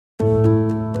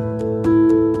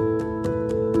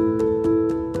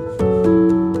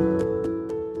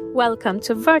Welcome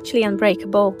to Virtually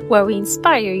Unbreakable, where we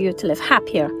inspire you to live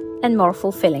happier and more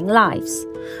fulfilling lives.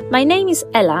 My name is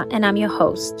Ella and I'm your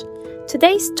host.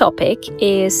 Today's topic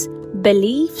is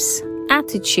beliefs,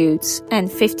 attitudes,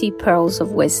 and 50 pearls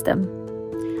of wisdom.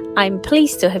 I'm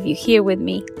pleased to have you here with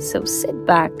me, so sit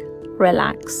back,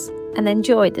 relax, and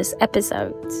enjoy this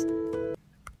episode.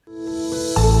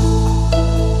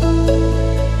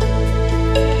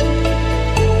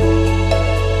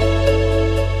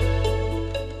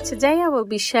 Today I will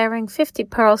be sharing 50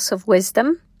 pearls of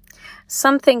wisdom,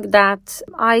 something that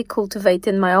I cultivate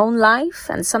in my own life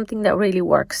and something that really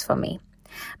works for me.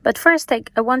 But first I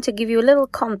want to give you a little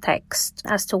context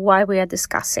as to why we are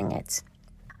discussing it.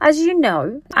 As you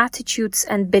know, attitudes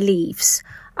and beliefs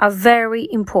are very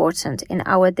important in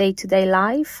our day-to-day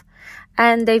life,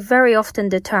 and they very often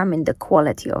determine the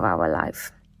quality of our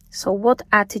life. So what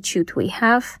attitude we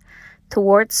have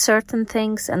towards certain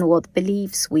things and what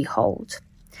beliefs we hold.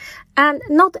 And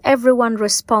not everyone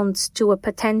responds to a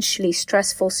potentially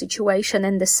stressful situation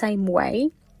in the same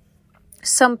way.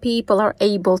 Some people are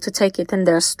able to take it in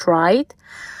their stride,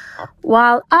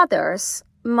 while others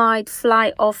might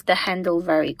fly off the handle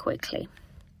very quickly.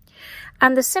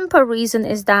 And the simple reason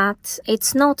is that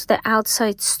it's not the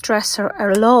outside stressor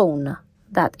alone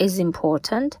that is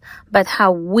important, but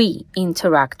how we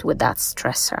interact with that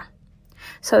stressor.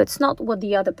 So it's not what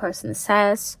the other person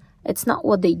says, it's not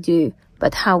what they do,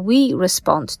 but how we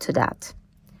respond to that.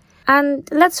 And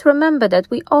let's remember that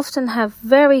we often have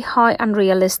very high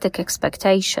unrealistic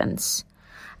expectations.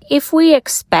 If we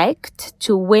expect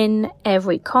to win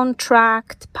every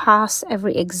contract, pass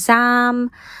every exam,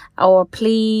 or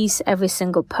please every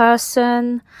single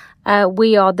person,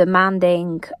 we are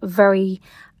demanding very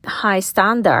high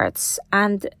standards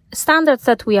and standards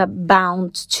that we are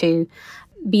bound to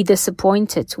be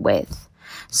disappointed with.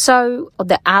 So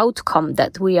the outcome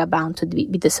that we are bound to be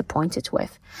disappointed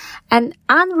with. And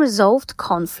unresolved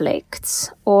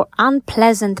conflicts or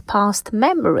unpleasant past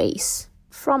memories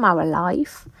from our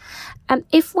life, and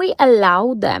if we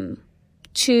allow them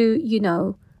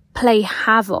to, play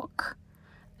havoc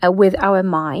with our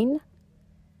mind,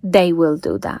 they will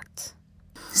do that.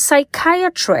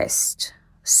 Psychiatrists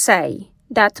say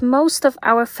that most of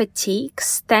our fatigue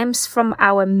stems from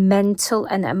our mental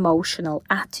and emotional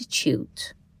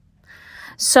attitude.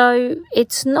 So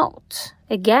it's not,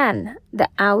 again, the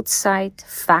outside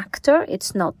factor,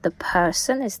 it's not the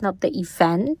person, it's not the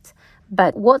event,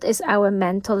 but what is our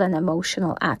mental and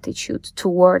emotional attitude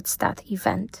towards that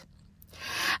event.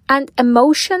 And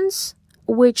emotions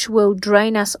which will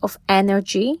drain us of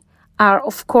energy are,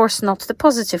 of course, not the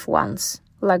positive ones,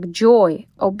 like joy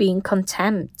or being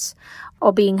content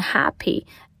or being happy.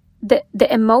 The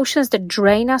emotions that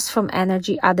drain us from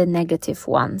energy are the negative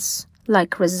ones,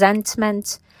 like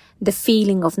resentment, the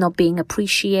feeling of not being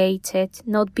appreciated,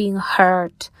 not being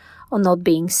heard, or not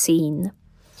being seen.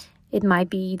 It might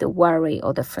be the worry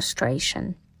or the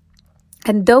frustration.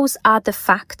 And those are the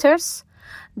factors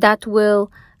that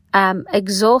will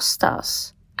exhaust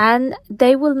us, and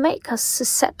they will make us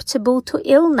susceptible to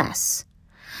illness.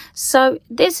 So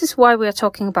this is why we are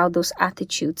talking about those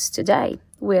attitudes today.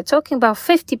 We are talking about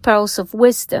 50 pearls of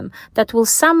wisdom that will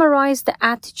summarize the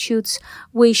attitudes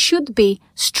we should be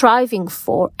striving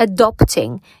for,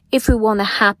 adopting, if we want a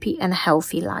happy and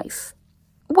healthy life.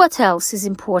 What else is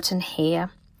important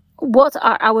here? What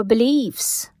are our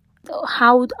beliefs?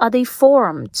 How are they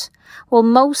formed? Well,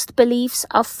 most beliefs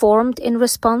are formed in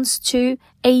response to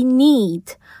a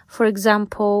need. For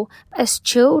example, as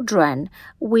children,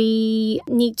 we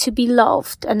need to be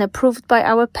loved and approved by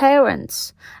our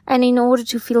parents. And in order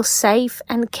to feel safe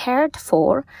and cared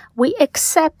for, we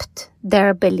accept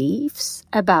their beliefs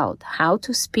about how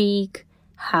to speak,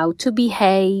 how to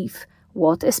behave,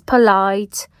 what is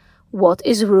polite, what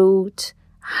is rude,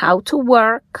 how to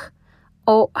work,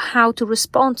 or how to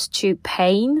respond to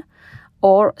pain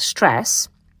or stress,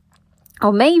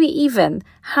 or maybe even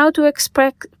how to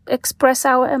express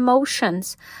our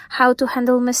emotions, how to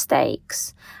handle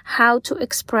mistakes, how to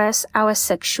express our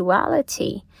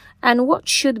sexuality, and what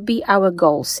should be our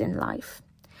goals in life.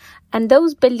 And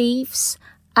those beliefs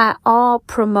are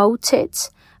promoted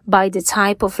by the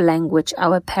type of language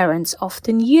our parents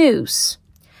often use.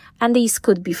 And these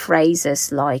could be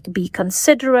phrases like be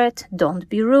considerate, don't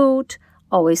be rude,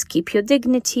 always keep your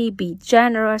dignity, be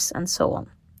generous, and so on.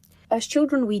 As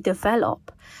children, we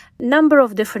develop a number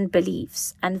of different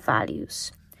beliefs and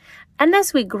values. And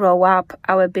as we grow up,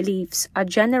 our beliefs are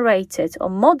generated or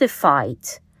modified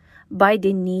by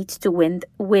the need to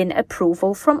win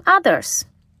approval from others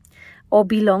or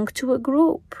belong to a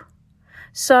group.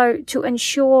 So to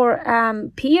ensure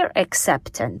peer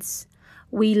acceptance,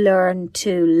 We learn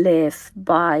to live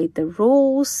by the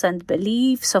rules and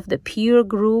beliefs of the peer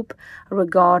group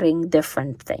regarding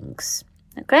different things.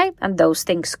 Okay? And those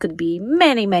things could be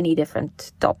many, many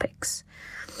different topics.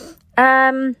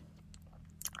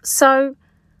 So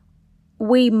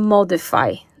we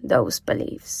modify those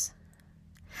beliefs.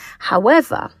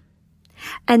 However,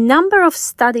 a number of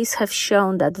studies have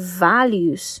shown that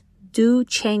values do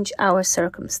change our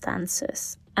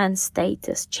circumstances and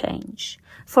status change.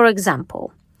 For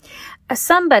example,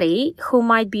 somebody who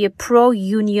might be a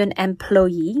pro-union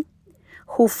employee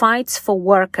who fights for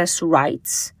workers'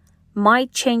 rights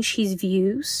might change his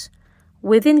views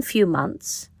within few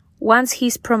months once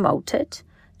he's promoted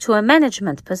to a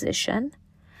management position,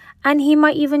 and he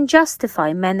might even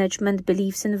justify management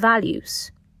beliefs and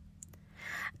values.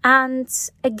 And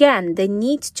again, the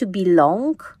need to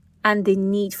belong and the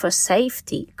need for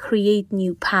safety create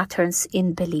new patterns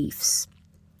in beliefs.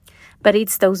 But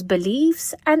it's those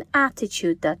beliefs and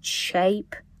attitude that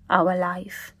shape our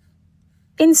life.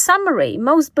 In summary,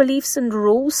 most beliefs and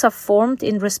rules are formed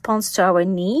in response to our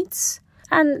needs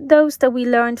and those that we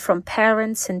learned from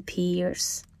parents and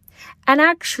peers. And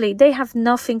actually, they have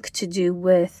nothing to do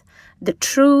with the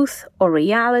truth or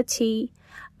reality,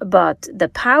 but the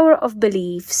power of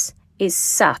beliefs is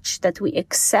such that we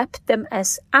accept them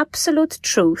as absolute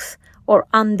truth or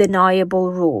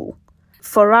undeniable rule.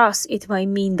 For us, it may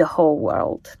mean the whole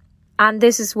world. And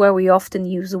this is where we often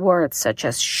use words such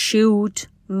as should,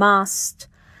 must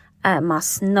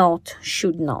not,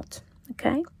 should not.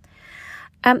 Okay?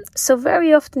 So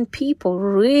very often people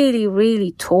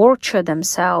really torture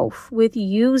themselves with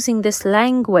using this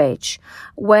language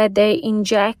where they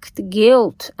inject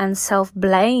guilt and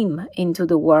self-blame into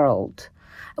the world,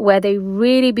 where they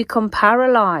really become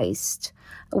paralyzed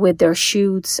with their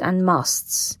shoulds and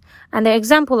musts. And the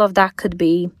example of that could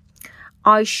be,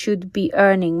 I should be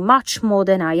earning much more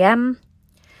than I am.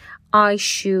 I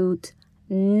should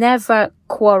never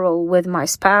quarrel with my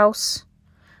spouse.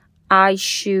 I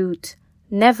should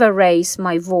never raise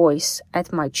my voice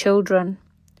at my children.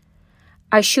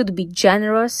 I should be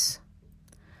generous.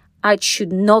 I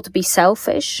should not be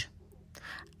selfish.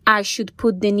 I should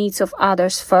put the needs of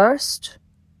others first.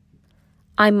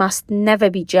 I must never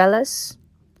be jealous.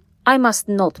 I must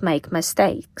not make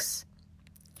mistakes.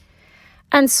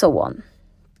 And so on.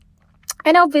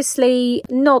 And obviously,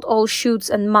 not all shoulds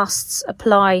and musts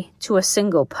apply to a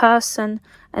single person,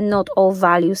 and not all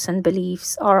values and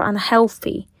beliefs are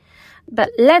unhealthy. But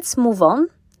let's move on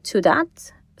to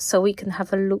that so we can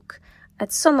have a look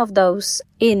at some of those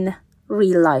in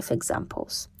real life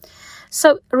examples.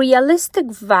 So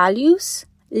realistic values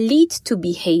lead to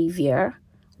behavior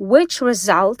which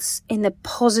results in a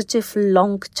positive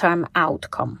long-term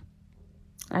outcome.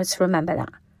 Let's remember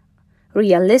that.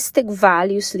 Realistic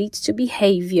values lead to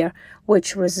behavior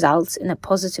which results in a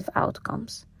positive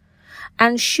outcomes.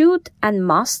 And should and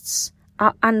musts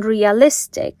are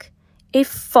unrealistic if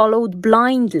followed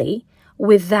blindly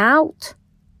without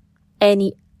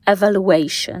any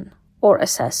evaluation or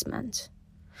assessment,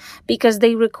 because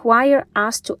they require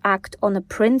us to act on a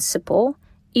principle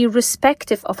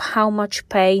irrespective of how much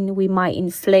pain we might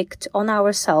inflict on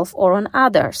ourselves or on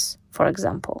others, for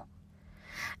example.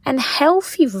 And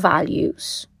healthy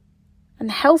values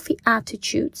and healthy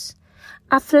attitudes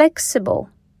are flexible,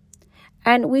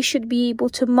 and we should be able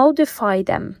to modify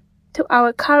them to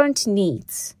our current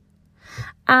needs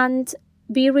and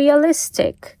be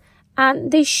realistic,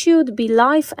 and they should be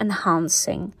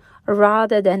life-enhancing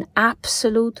rather than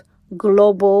absolute,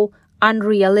 global,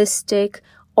 unrealistic,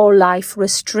 or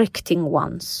life-restricting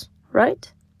ones,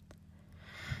 right?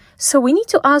 So we need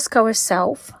to ask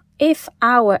ourselves if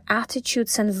our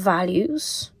attitudes and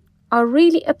values are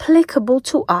really applicable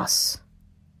to us,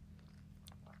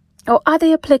 or are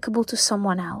they applicable to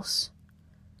someone else?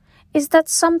 Is that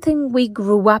something we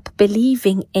grew up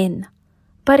believing in,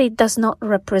 but it does not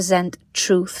represent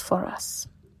truth for us?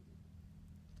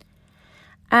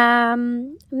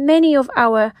 Many of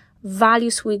our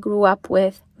values we grew up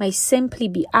with may simply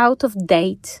be out of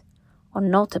date or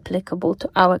not applicable to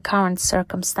our current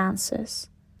circumstances.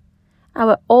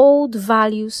 Our old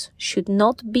values should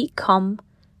not become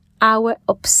our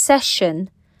obsession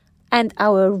and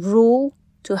our rule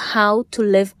to how to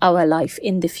live our life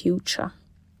in the future.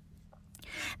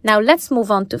 Now let's move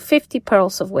on to 50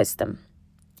 pearls of wisdom.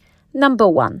 Number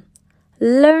 1,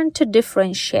 learn to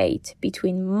differentiate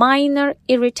between minor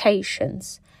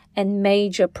irritations and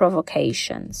major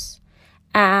provocations,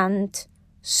 and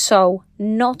so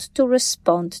not to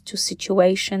respond to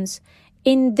situations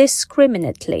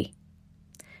indiscriminately,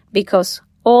 because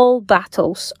all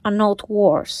battles are not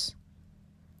wars.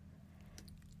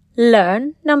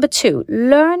 Number 2,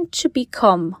 learn to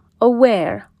become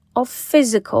aware of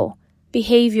physical,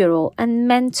 behavioral, and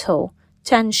mental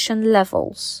tension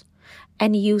levels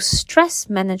and use stress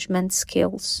management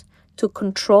skills to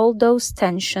control those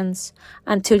tensions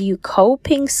until your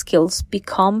coping skills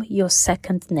become your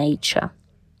second nature.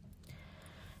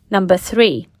 Number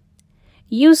 3,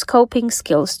 use coping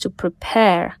skills to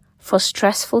prepare for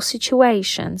stressful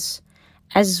situations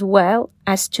as well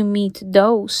as to meet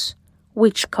those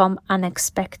which come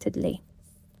unexpectedly.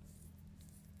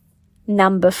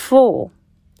 Number 4,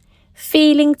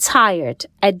 feeling tired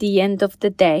at the end of the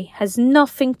day has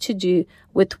nothing to do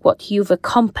with what you've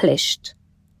accomplished.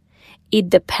 It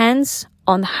depends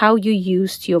on how you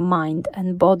used your mind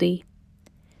and body.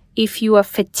 If you are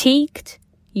fatigued,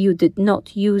 you did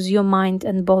not use your mind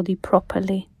and body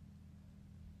properly.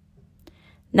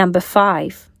 Number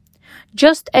 5,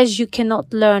 just as you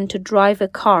cannot learn to drive a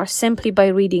car simply by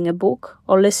reading a book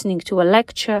or listening to a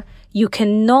lecture, you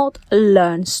cannot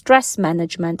learn stress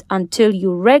management until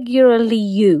you regularly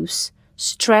use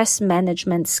stress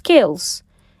management skills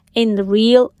in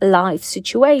real life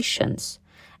situations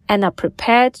and are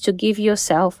prepared to give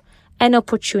yourself an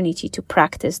opportunity to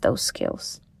practice those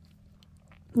skills.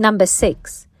 Number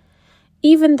 6,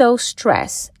 even though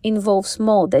stress involves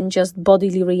more than just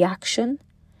bodily reaction,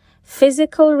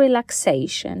 physical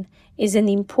relaxation is an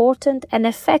important and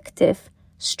effective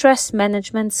stress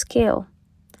management skill.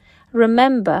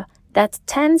 Remember that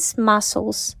tense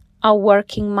muscles are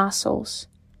working muscles.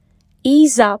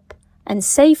 Ease up and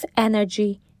save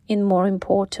energy in more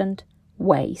important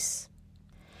ways.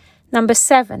 Number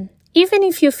 7, even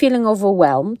if you're feeling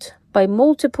overwhelmed by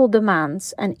multiple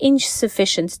demands and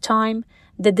insufficient time,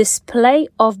 the display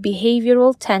of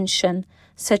behavioral tension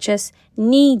such as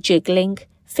knee jiggling,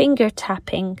 finger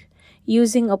tapping,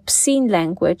 using obscene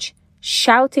language,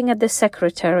 shouting at the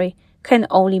secretary can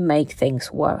only make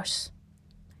things worse.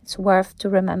 It's worth to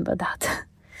remember that.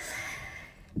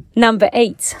 Number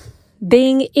 8,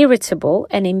 being irritable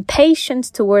and impatient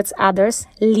towards others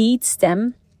leads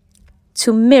them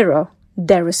to mirror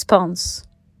their response,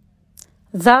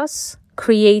 thus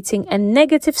creating a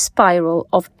negative spiral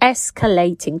of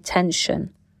escalating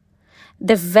tension.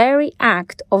 The very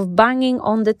act of banging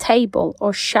on the table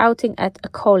or shouting at a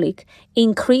colleague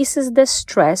increases the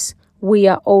stress we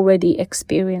are already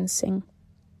experiencing.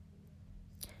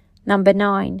 Number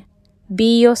 9,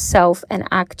 be yourself and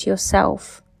act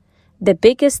yourself. The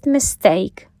biggest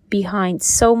mistake behind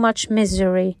so much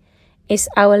misery is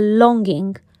our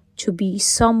longing to be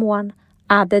someone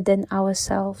other than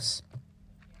ourselves.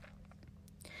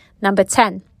 Number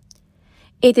 10,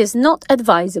 it is not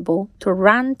advisable to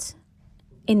rant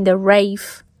in the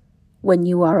rave when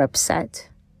you are upset.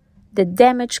 The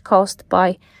damage caused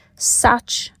by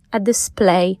such a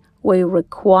display will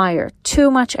require too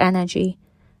much energy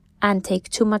and take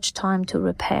too much time to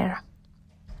repair.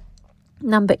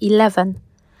 Number 11,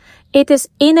 it is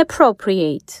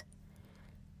inappropriate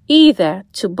either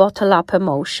to bottle up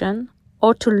emotion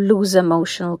or to lose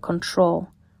emotional control.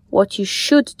 What you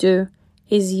should do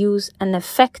is use an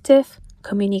effective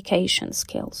communication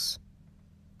skills.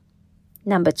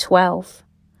 Number 12,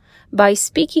 by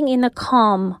speaking in a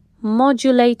calm,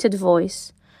 modulated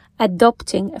voice,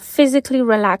 adopting a physically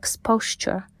relaxed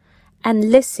posture,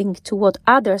 and listening to what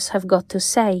others have got to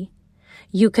say,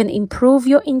 you can improve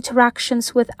your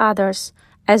interactions with others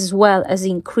as well as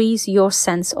increase your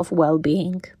sense of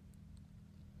well-being.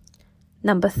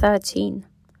 Number 13,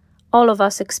 all of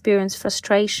us experience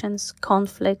frustrations,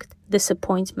 conflict,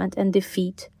 disappointment, and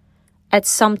defeat at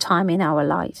some time in our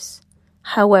lives.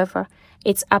 However,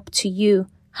 it's up to you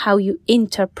how you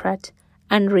interpret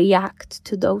and react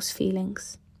to those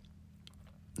feelings.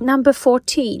 Number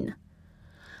 14,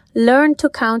 learn to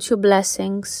count your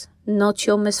blessings, not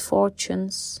your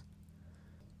misfortunes.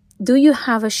 Do you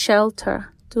have a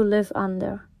shelter to live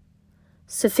under?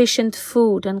 Sufficient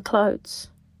food and clothes?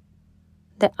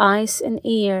 The eyes and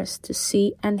ears to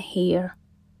see and hear?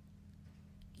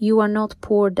 You are not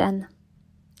poor then.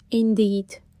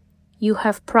 Indeed, you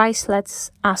have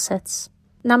priceless assets.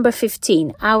 Number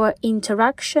 15, our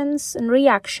interactions and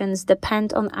reactions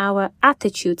depend on our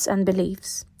attitudes and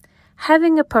beliefs.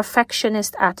 Having a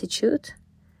perfectionist attitude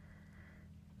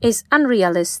is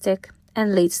unrealistic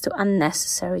and leads to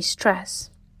unnecessary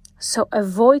stress. So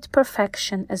avoid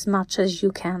perfection as much as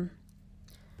you can.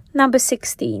 Number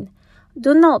 16,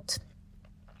 do not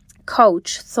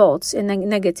coach thoughts in a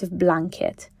negative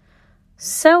blanket.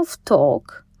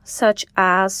 Self-talk such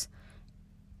as,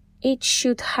 it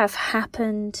should have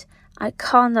happened, I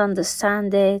can't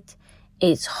understand it,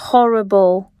 it's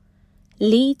horrible,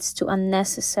 leads to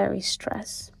unnecessary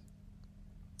stress.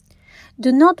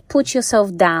 Do not put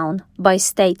yourself down by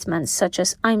statements such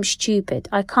as, I'm stupid,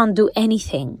 I can't do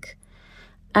anything,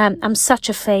 I'm such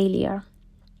a failure.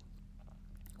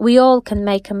 We all can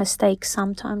make a mistake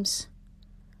sometimes.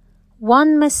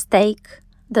 One mistake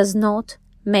does not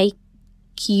make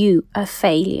you a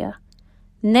failure.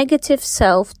 Negative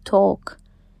self-talk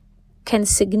can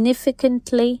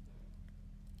significantly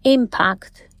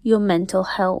impact your mental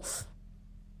health.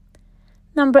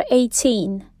 Number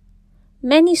 18.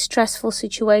 Many stressful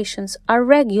situations are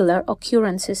regular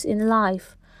occurrences in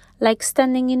life, like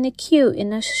standing in a queue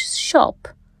in a shop,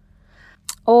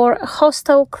 or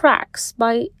hostile cracks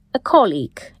by a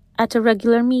colleague at a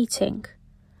regular meeting,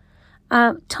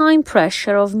 time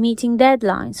pressure of meeting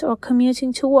deadlines or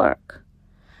commuting to work.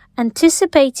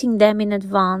 Anticipating them in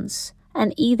advance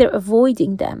and either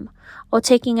avoiding them or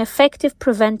taking effective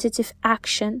preventative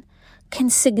action can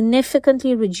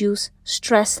significantly reduce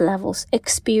stress levels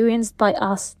experienced by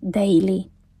us daily.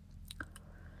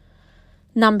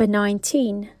 Number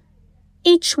 19.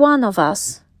 Each one of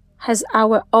us has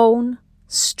our own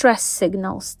stress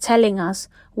signals telling us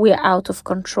we are out of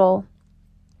control.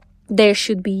 They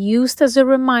should be used as a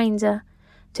reminder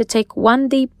to take one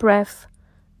deep breath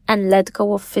and let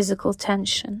go of physical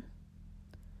tension.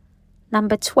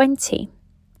 Number 20.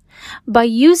 By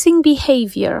using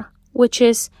behavior which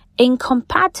is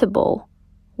incompatible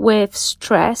with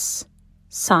stress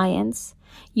science,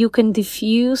 you can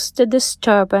diffuse the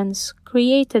disturbance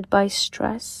created by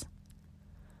stress.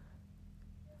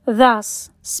 Thus,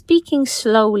 speaking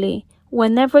slowly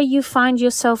whenever you find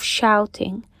yourself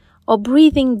shouting or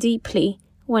breathing deeply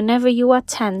whenever you are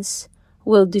tense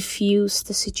will diffuse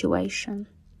the situation.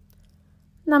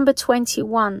 Number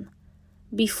 21.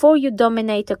 Before you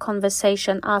dominate a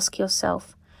conversation, ask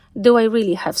yourself, do I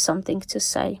really have something to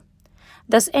say?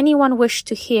 Does anyone wish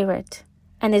to hear it?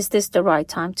 And is this the right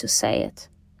time to say it?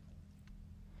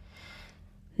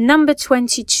 Number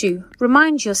 22.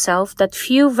 Remind yourself that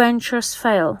few ventures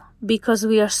fail because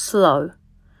we are slow.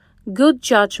 Good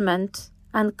judgment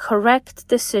and correct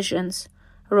decisions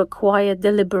require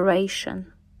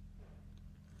deliberation.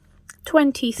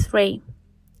 23.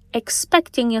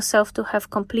 Expecting yourself to have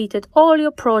completed all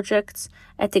your projects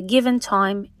at a given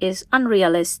time is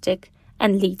unrealistic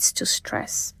and leads to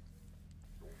stress.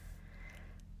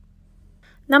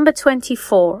 Number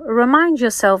 24. Remind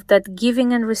yourself that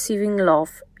giving and receiving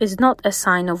love is not a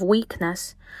sign of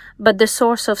weakness, but the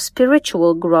source of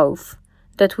spiritual growth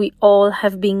that we all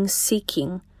have been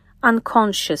seeking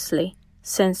unconsciously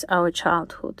since our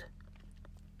childhood.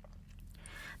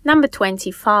 Number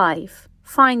 25.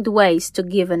 Find ways to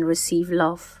give and receive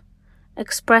love.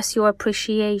 Express your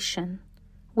appreciation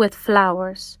with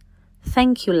flowers,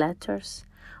 thank you letters,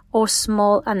 or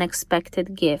small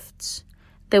unexpected gifts.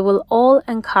 They will all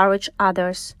encourage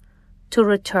others to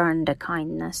return the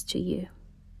kindness to you.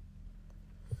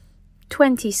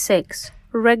 26.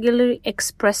 Regularly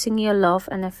expressing your love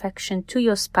and affection to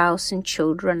your spouse and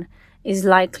children is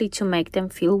likely to make them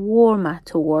feel warmer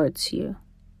towards you.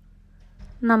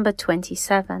 Number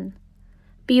 27.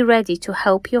 Be ready to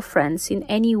help your friends in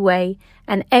any way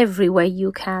and every way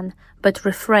you can, but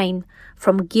refrain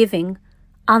from giving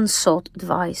unsought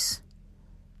advice.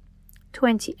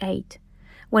 28.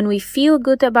 When we feel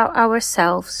good about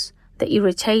ourselves, the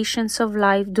irritations of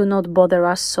life do not bother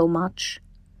us so much.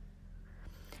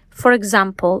 For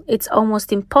example, it's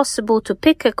almost impossible to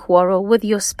pick a quarrel with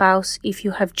your spouse if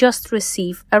you have just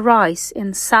received a rise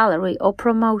in salary or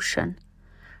promotion.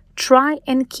 Try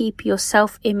and keep your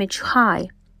self-image high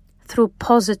through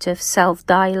positive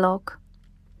self-dialogue.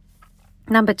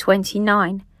 Number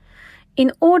 29.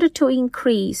 In order to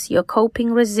increase your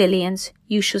coping resilience,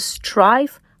 you should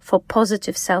strive for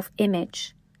positive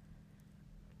self-image.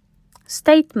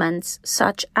 Statements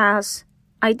such as,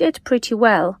 I did pretty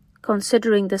well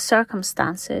considering the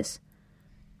circumstances,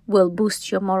 will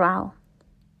boost your morale.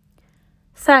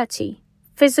 30.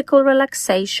 Physical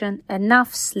relaxation,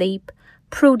 enough sleep,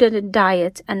 prudent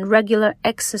diet and regular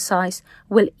exercise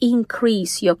will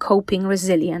increase your coping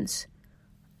resilience.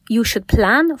 You should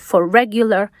plan for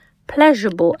regular,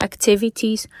 pleasurable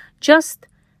activities just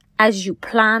as you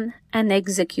plan and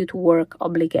execute work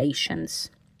obligations.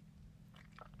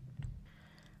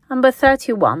 Number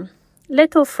 31.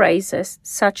 Little phrases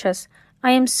such as,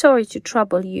 I am sorry to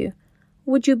trouble you.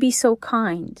 Would you be so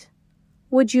kind?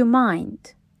 Would you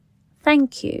mind?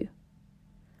 Thank you.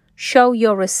 Show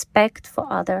your respect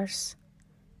for others.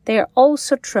 They are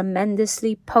also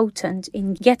tremendously potent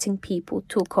in getting people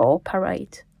to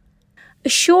cooperate. A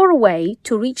sure way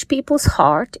to reach people's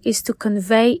heart is to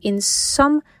convey in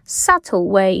some subtle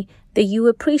way that you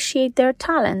appreciate their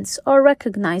talents or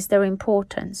recognize their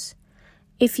importance.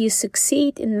 If you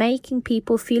succeed in making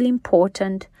people feel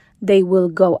important, they will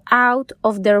go out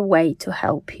of their way to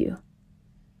help you.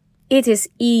 It is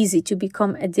easy to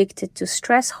become addicted to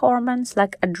stress hormones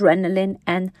like adrenaline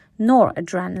and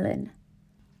noradrenaline.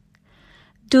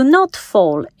 Do not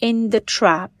fall in the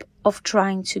trap of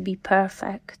trying to be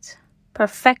perfect.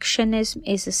 Perfectionism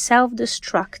is a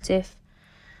self-destructive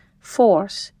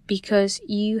force because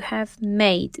you have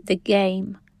made the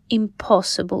game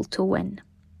impossible to win.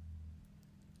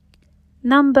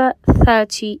 Number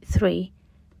 33.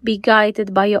 Be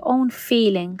guided by your own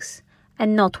feelings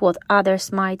and not what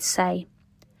others might say,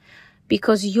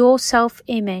 because your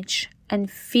self-image and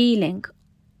feeling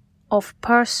of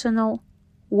personal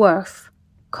worth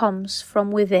comes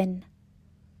from within.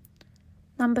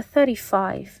 Number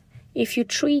 35. If you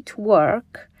treat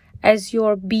work as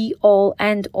your be-all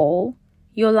and all,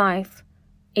 your life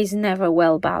is never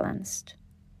well balanced.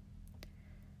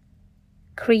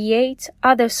 Create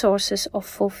other sources of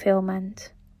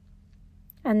fulfillment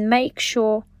and make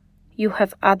sure you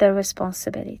have other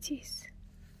responsibilities.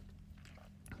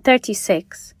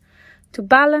 36. To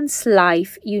balance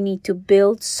life, you need to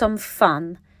build some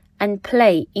fun and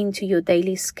play into your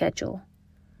daily schedule.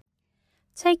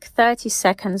 Take 30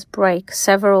 seconds break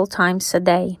several times a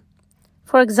day.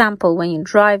 For example, when you're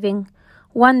driving,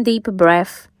 one deep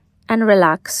breath and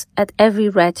relax at every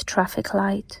red traffic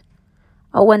light.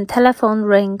 Or when telephone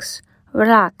rings,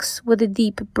 relax with a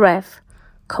deep breath,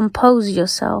 compose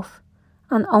yourself,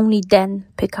 and only then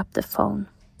pick up the phone.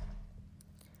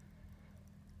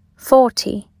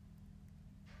 40.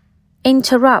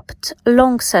 Interrupt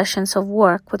long sessions of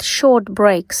work with short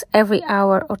breaks every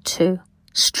hour or two.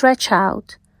 Stretch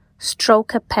out,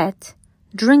 stroke a pet,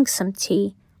 drink some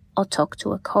tea, or talk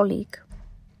to a colleague.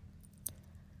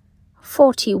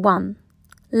 41.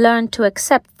 Learn to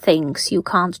accept things you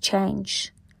can't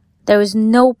change. There is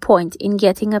no point in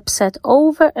getting upset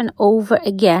over and over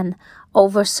again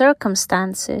over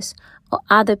circumstances or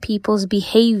other people's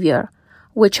behavior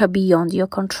which are beyond your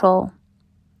control.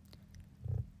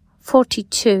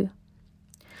 42.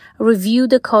 Review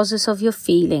the causes of your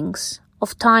feelings,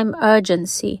 of time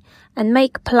urgency, and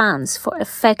make plans for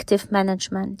effective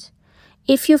management.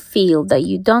 If you feel that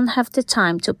you don't have the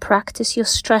time to practice your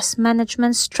stress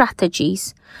management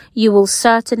strategies, you will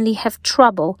certainly have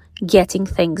trouble getting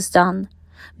things done,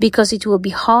 because it will be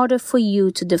harder for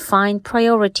you to define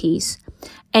priorities,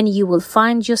 and you will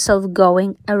find yourself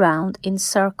going around in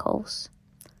circles.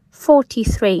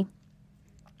 43.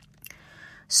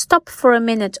 Stop for a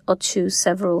minute or two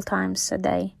several times a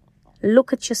day.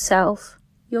 Look at yourself,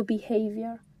 your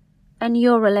behavior, and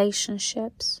your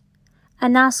relationships,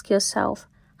 and ask yourself,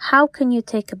 how can you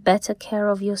take better care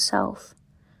of yourself?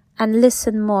 And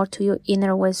listen more to your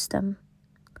inner wisdom.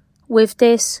 With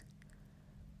this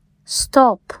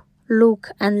stop,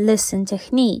 look, and listen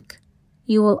technique,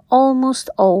 you will almost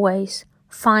always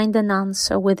find an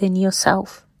answer within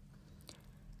yourself.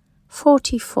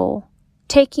 44.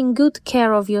 Taking good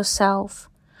care of yourself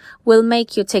will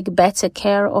make you take better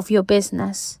care of your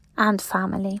business and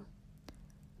family.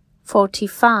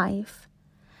 45.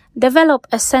 Develop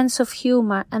a sense of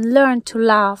humor and learn to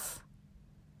laugh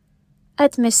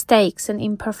at mistakes and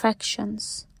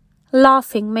imperfections.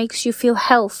 Laughing makes you feel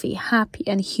healthy, happy,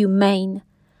 and humane.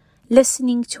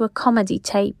 Listening to a comedy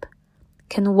tape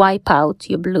can wipe out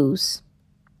your blues.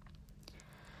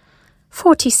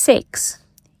 46.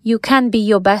 You can be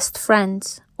your best friend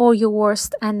or your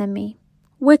worst enemy.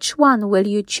 Which one will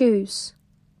you choose?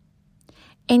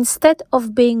 Instead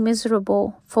of being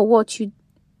miserable for what you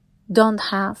don't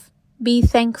have, be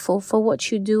thankful for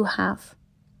what you do have.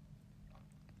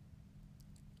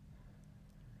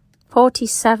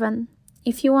 47.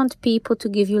 If you want people to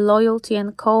give you loyalty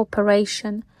and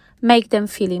cooperation, make them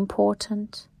feel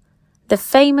important. The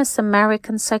famous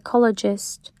American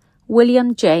psychologist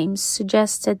William James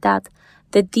suggested that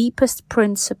the deepest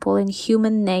principle in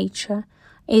human nature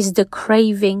is the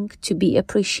craving to be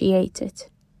appreciated.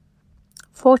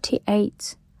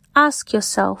 48. Ask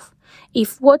yourself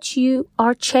if what you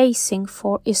are chasing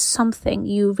for is something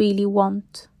you really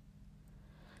want.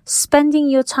 Spending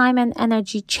your time and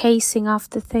energy chasing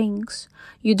after things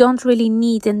you don't really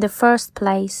need in the first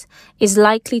place is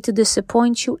likely to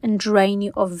disappoint you and drain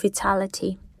you of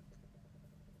vitality.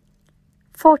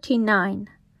 49.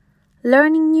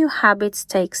 Learning new habits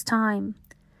takes time.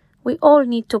 We all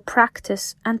need to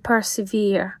practice and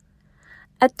persevere.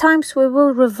 At times we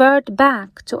will revert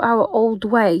back to our old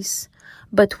ways,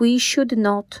 but we should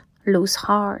not lose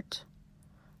heart.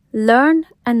 Learn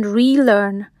and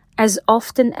relearn as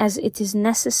often as it is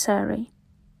necessary.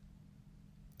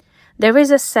 There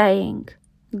is a saying,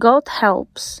 God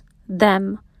helps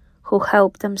them who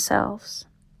help themselves.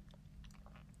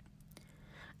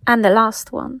 And the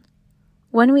last one,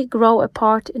 when we grow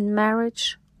apart in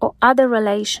marriage or other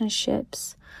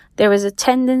relationships, there is a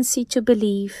tendency to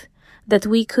believe that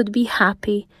we could be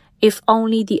happy if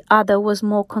only the other was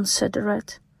more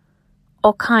considerate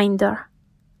or kinder.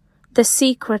 The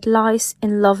secret lies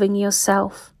in loving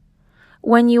yourself.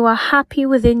 When you are happy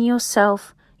within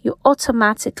yourself, you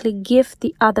automatically give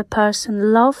the other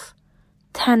person love,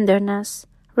 tenderness,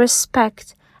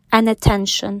 respect, and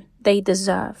attention they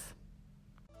deserve.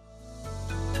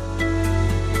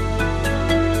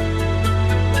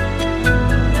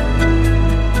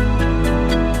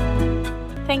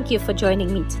 Thank you for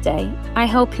joining me today. I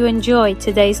hope you enjoyed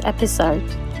today's episode.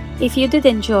 If you did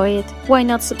enjoy it, why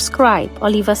not subscribe or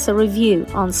leave us a review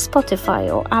on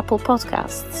Spotify or Apple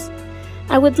Podcasts?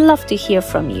 I would love to hear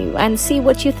from you and see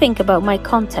what you think about my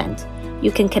content.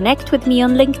 You can connect with me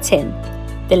on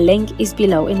LinkedIn. The link is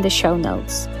below in the show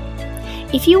notes.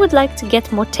 If you would like to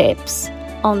get more tips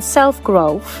on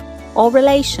self-growth or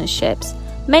relationships,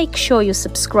 make sure you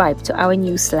subscribe to our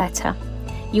newsletter.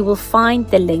 You will find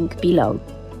the link below.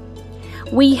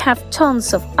 We have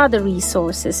tons of other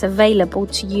resources available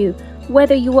to you,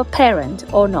 whether you are a parent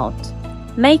or not.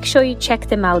 Make sure you check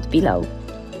them out below.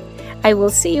 I will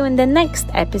see you in the next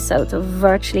episode of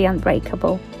Virtually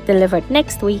Unbreakable, delivered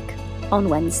next week on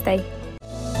Wednesday.